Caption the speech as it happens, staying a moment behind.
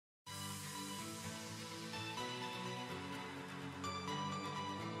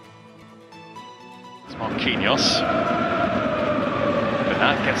Marquinhos.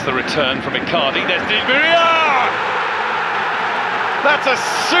 Bernat gets the return from Icardi. There's Di Maria! That's a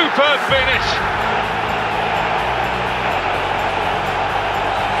superb finish!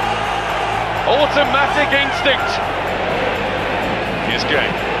 Automatic instinct. Here's Gay,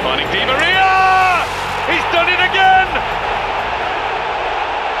 finding Di Maria! He's done it again!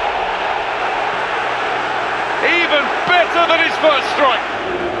 Even better than his first strike.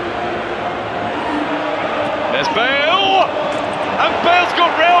 There's Bale! And Bale's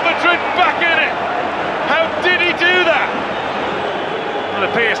got Real Madrid back in it! How did he do that? Well,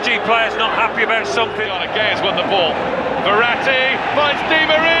 the PSG player's not happy about something. Gay has won the ball. Verratti finds Di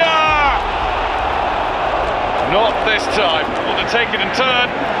Maria! Not this time. Able to take it and turn.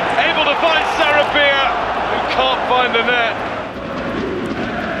 Able to find Sarabia, who can't find the net.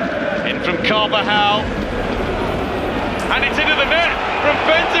 In from Carvajal. And it's into the net from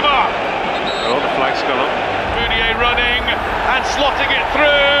Benzema. Oh, the flag's gone up. Meunier running and slotting it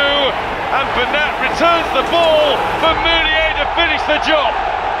through. And Bernat returns the ball for Meunier to finish the job.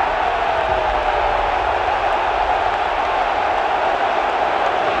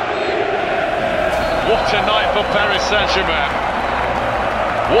 What a night for Paris Saint-Germain.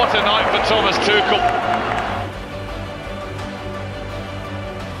 What a night for Thomas Tuchel.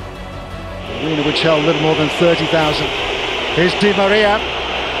 Arena which held a little more than 30,000. Here's Di Maria.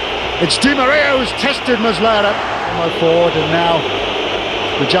 It's Di Maria who's tested Muslera. Forward, and now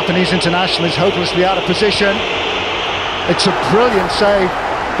the Japanese international is hopelessly out of position. It's a brilliant save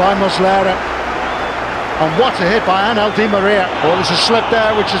by Muslera. And what a hit by Angel Di Maria. Oh, there's a slip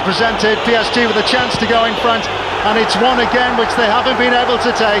there which is presented. PSG with a chance to go in front, and it's one again which they haven't been able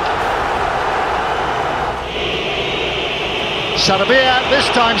to take. Sarabia, this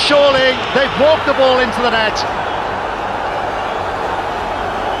time surely, they've walked the ball into the net.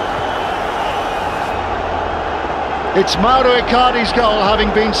 It's Mauro Icardi's goal,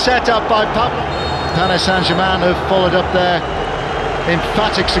 having been set up by Pablo. Paris Saint-Germain have followed up their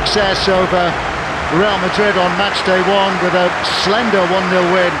emphatic success over Real Madrid on match day one with a slender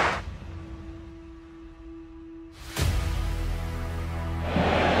 1-0 win.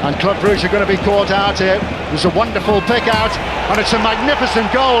 And Club Brugge are going to be caught out here. There's a wonderful pick out, and it's a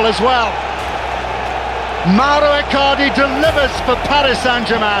magnificent goal as well. Mauro Icardi delivers for Paris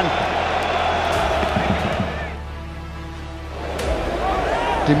Saint-Germain.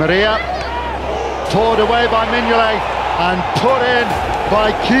 Di Maria, poured away by Mignolet and put in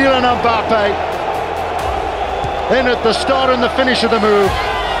by Kylian Mbappé. In at the start and the finish of the move.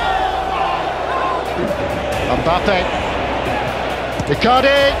 Mbappé.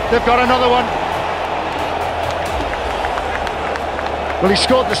 Icardi, they've got another one. Well, he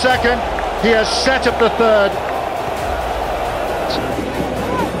scored the second, he has set up the third.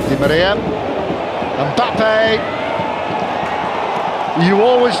 Di Maria, Mbappé. You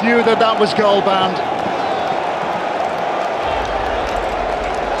always knew that that was goal-bound.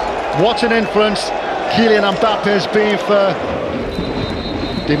 What an influence Kylian Mbappé has been for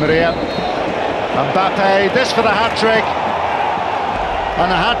Di Maria. Mbappé, this for the hat-trick. And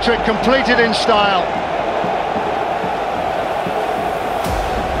a hat-trick completed in style.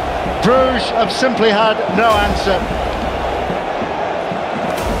 Bruges have simply had no answer.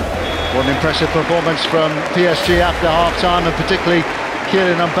 What an impressive performance from PSG after half-time, and particularly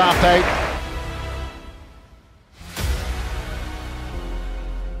Kylian Mbappé.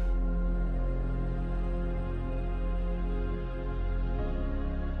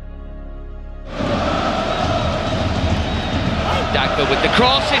 Dagba with the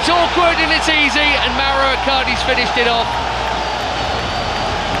cross, it's awkward and it's easy, and Mauro Icardi's finished it off.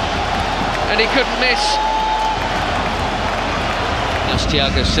 And he couldn't miss.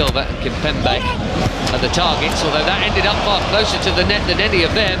 Thiago Silva and Kimpembe are the targets, although that ended up far closer to the net than any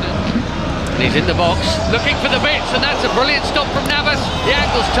of them. And he's in the box, looking for the bits, and that's a brilliant stop from Navas. The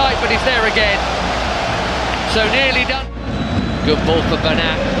angle's tight, but he's there again. So nearly done. Good ball for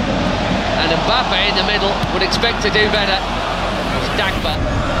Bernat. And Mbappé in the middle would expect to do better. It's Dagba.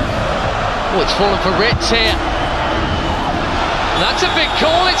 Oh, it's fallen for Ritz here. And that's a big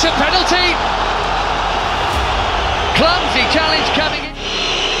call, it's a penalty. Clumsy challenge coming in.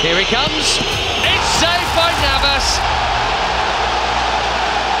 Here he comes. It's saved by Navas.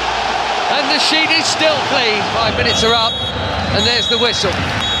 And the sheet is still clean. 5 minutes are up. And there's the whistle.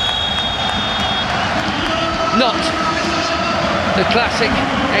 Not the classic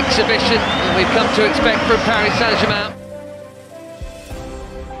exhibition that we've come to expect from Paris Saint-Germain.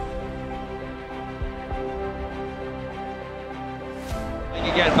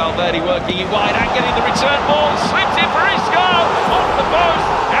 Again, Valverde working it wide and getting the return ball. Slips in for Isco. Off the post.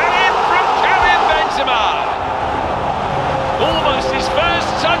 And in from Karim Benzema. Benzema. Almost his first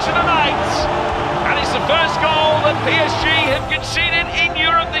touch of the night. And it's the first goal that PSG have conceded in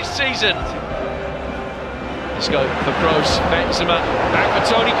Europe this season. Let's go for Kroos, Benzema, back for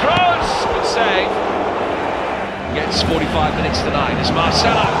Toni Kroos. Good save. Gets 45 minutes tonight. It's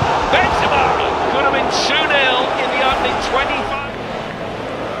Marcelo. Benzema could have been 2-0 in the opening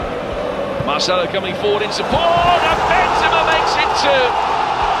 25. Marcelo coming forward in support, and Benzema makes it 2.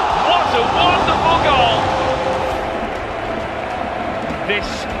 What a wonderful goal! This,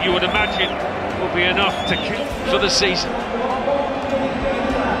 you would imagine, will be enough to kill for the season.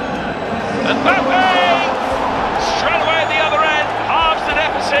 And Mbappé, straight away at the other end, halves the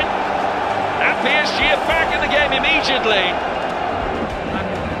deficit. And PSG are back in the game immediately.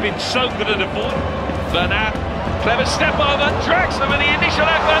 and been so good at avoiding. Bernat, clever step over, drags them in the initial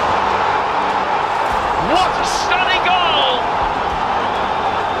effort. What a stunning goal!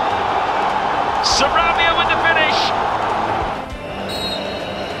 Sarabia with the finish.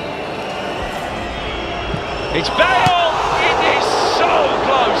 It's Bale! It is so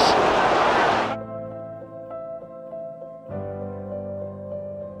close!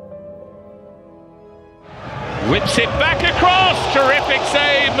 Whips it back across! Terrific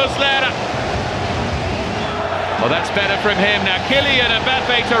save, Muslera. Well, that's better from him. Now Kylian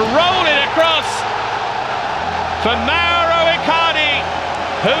Mbappé to roll it across for Mauro Icardi,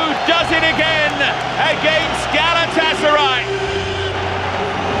 who does it again against Galatasaray.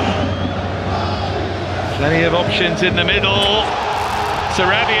 Plenty of options in the middle.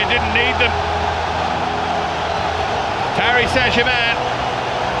 Sarabia didn't need them. Paris Saint-Germain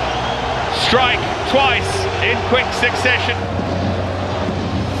strike twice in quick succession.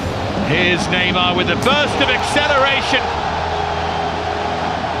 Here's Neymar with a burst of acceleration.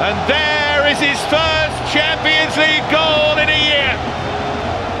 And there is his first Champions League goal in a year.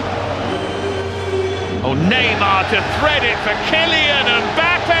 Oh, Neymar to thread it for Kylian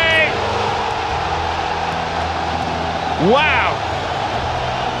Mbappé. Wow!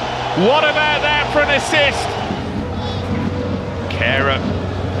 What about that for an assist? Kera.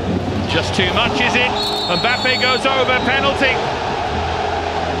 Just too much, is it? Mbappé goes over, penalty.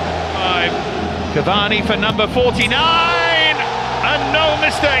 Cavani for number 49, and no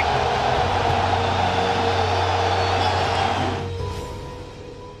mistake.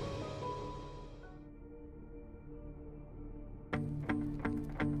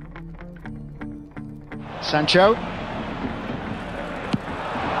 Sancho.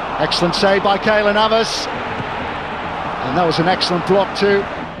 Excellent save by Keylor Navas. And that was an excellent block too.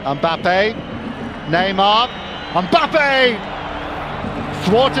 Mbappé. Neymar. Mbappé!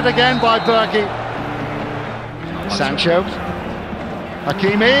 Thwarted again by Berkey. Sancho.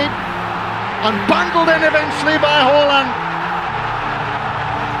 Hakimi. And bundled in eventually by Haaland.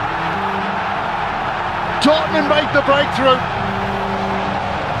 Dortmund make the breakthrough.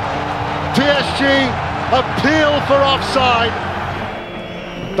 PSG appeal for offside.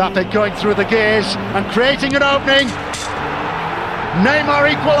 Mbappé going through the gears and creating an opening. Neymar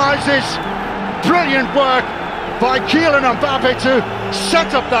equalises. Brilliant work by Kylian Mbappé to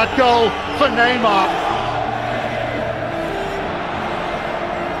set up that goal for Neymar.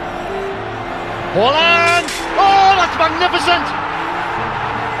 Haaland! Oh, that's magnificent!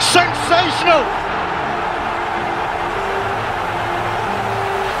 Sensational!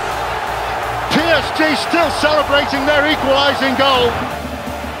 PSG still celebrating their equalising goal.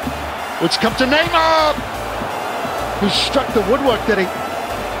 It's come to Neymar, who struck the woodwork, did he?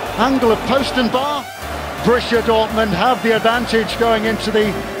 Angle of post and bar. Borussia Dortmund have the advantage going into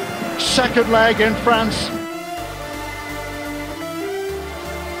the second leg in France.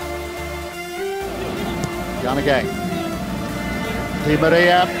 Down again. Di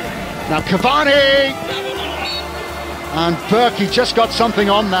Maria. Now Cavani! And Berkey just got something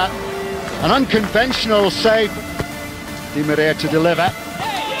on that. An unconventional save. Di Maria to deliver.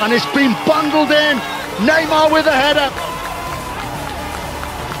 And it's been bundled in. Neymar with a header.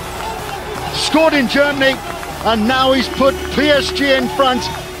 Scored in Germany, and now he's put PSG in front.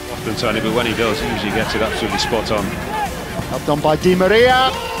 Often, Tony, but when he does, he usually gets it absolutely spot on. Helped on by Di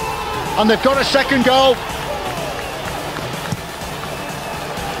Maria, and they've got a second goal.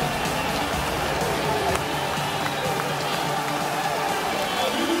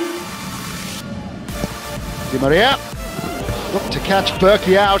 Di Maria looked to catch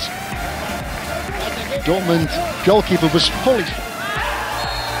Berkey out. Dortmund goalkeeper was fully.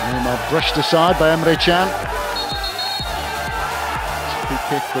 Neymar brushed aside by Emre Can. Free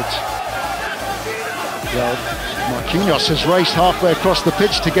kick, but well, Marquinhos has raced halfway across the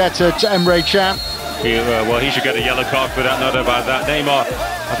pitch to get to Emre Can. Well, he should get a yellow card for that, no doubt about that. Neymar,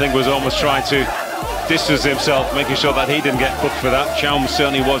 I think, was almost trying to distanced himself, making sure that he didn't get booked for that. Chaum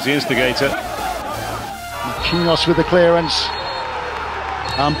certainly was the instigator. Marquinhos with the clearance.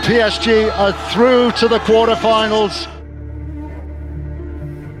 And PSG are through to the quarter-finals.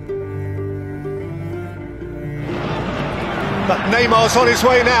 But Neymar's on his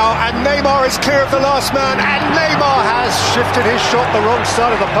way now, and Neymar is clear of the last man, and Neymar has shifted his shot the wrong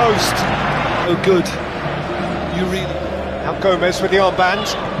side of the post. Oh, good. You really... Now Gomez with the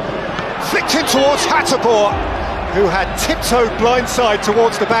armband. Flicked in towards Hateboer, who had tiptoed blindside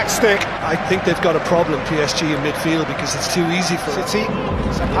towards the back stick. I think they've got a problem, PSG, in midfield, because it's too easy for City.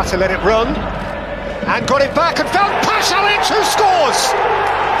 Zapata let it run, and got it back, and found Pasalic, who scores!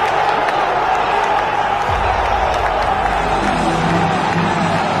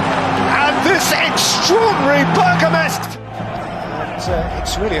 This extraordinary Bergamesque. And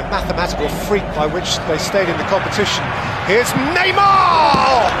it's really a mathematical freak by which they stayed in the competition. Here's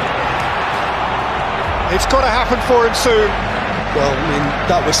Neymar! It's got to happen for him soon. Well, I mean,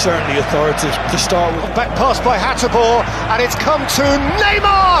 that was certainly authoritative to start with. Back pass by Hateboer, and it's come to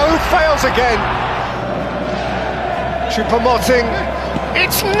Neymar, who fails again. Choupo-Moting.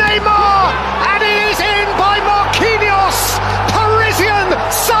 It's Neymar, and he is in by Marquinhos. Parisian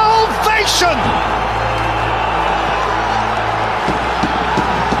salvation.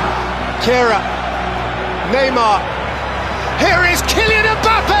 Kera, Neymar. Here is Kylian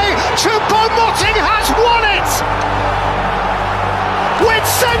Mbappé. Choupo-Moting has won it with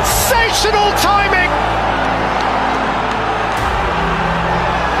sensational timing.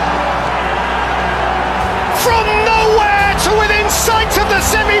 From nowhere to within sight of the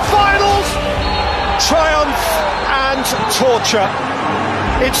semi-finals. Triumph and torture.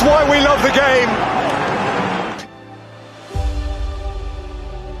 It's why we love the game.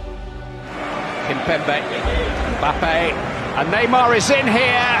 Kimpembe, Mbappé, and Neymar is in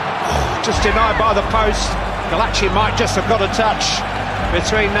here. Just denied by the post. Galacci might just have got a touch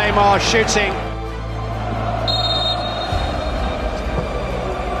between Neymar shooting.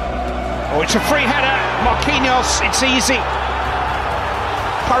 Oh, it's a free header. Marquinhos, it's easy.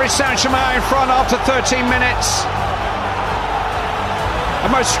 Paris Saint-Germain in front after 13 minutes. A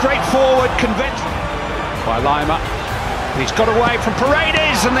most straightforward convention by Lima. He's got away from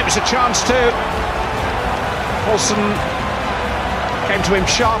Paredes, and there was a chance to. Paulson came to him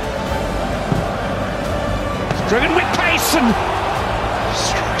sharp. Driven with pace and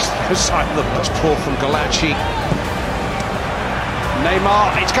strikes the other side of the post. Poor from Galacci.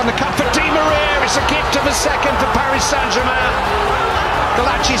 Neymar, it's going to cut for Di Maria. It's a gift of a second for Paris Saint-Germain.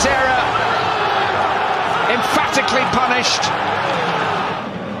 Galacci's error emphatically punished.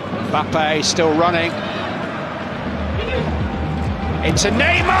 Mbappé still running. Into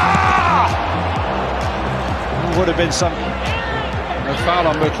Neymar! Would have been some no foul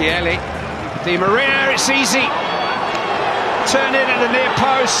on Mukiele. Di Maria, it's easy. Turn it at the near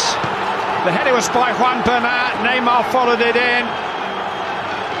post. The header was by Juan Bernat. Neymar followed it in.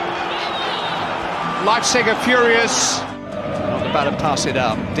 Leipzig are furious. Not about to pass it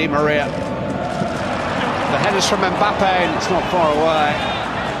up. Di Maria. The header's from Mbappé, and it's not far away.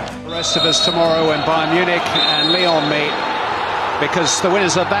 The rest of us tomorrow when Bayern Munich and Lyon meet, because the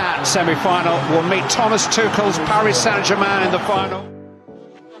winners of that semi-final will meet Thomas Tuchel's Paris Saint-Germain in the final.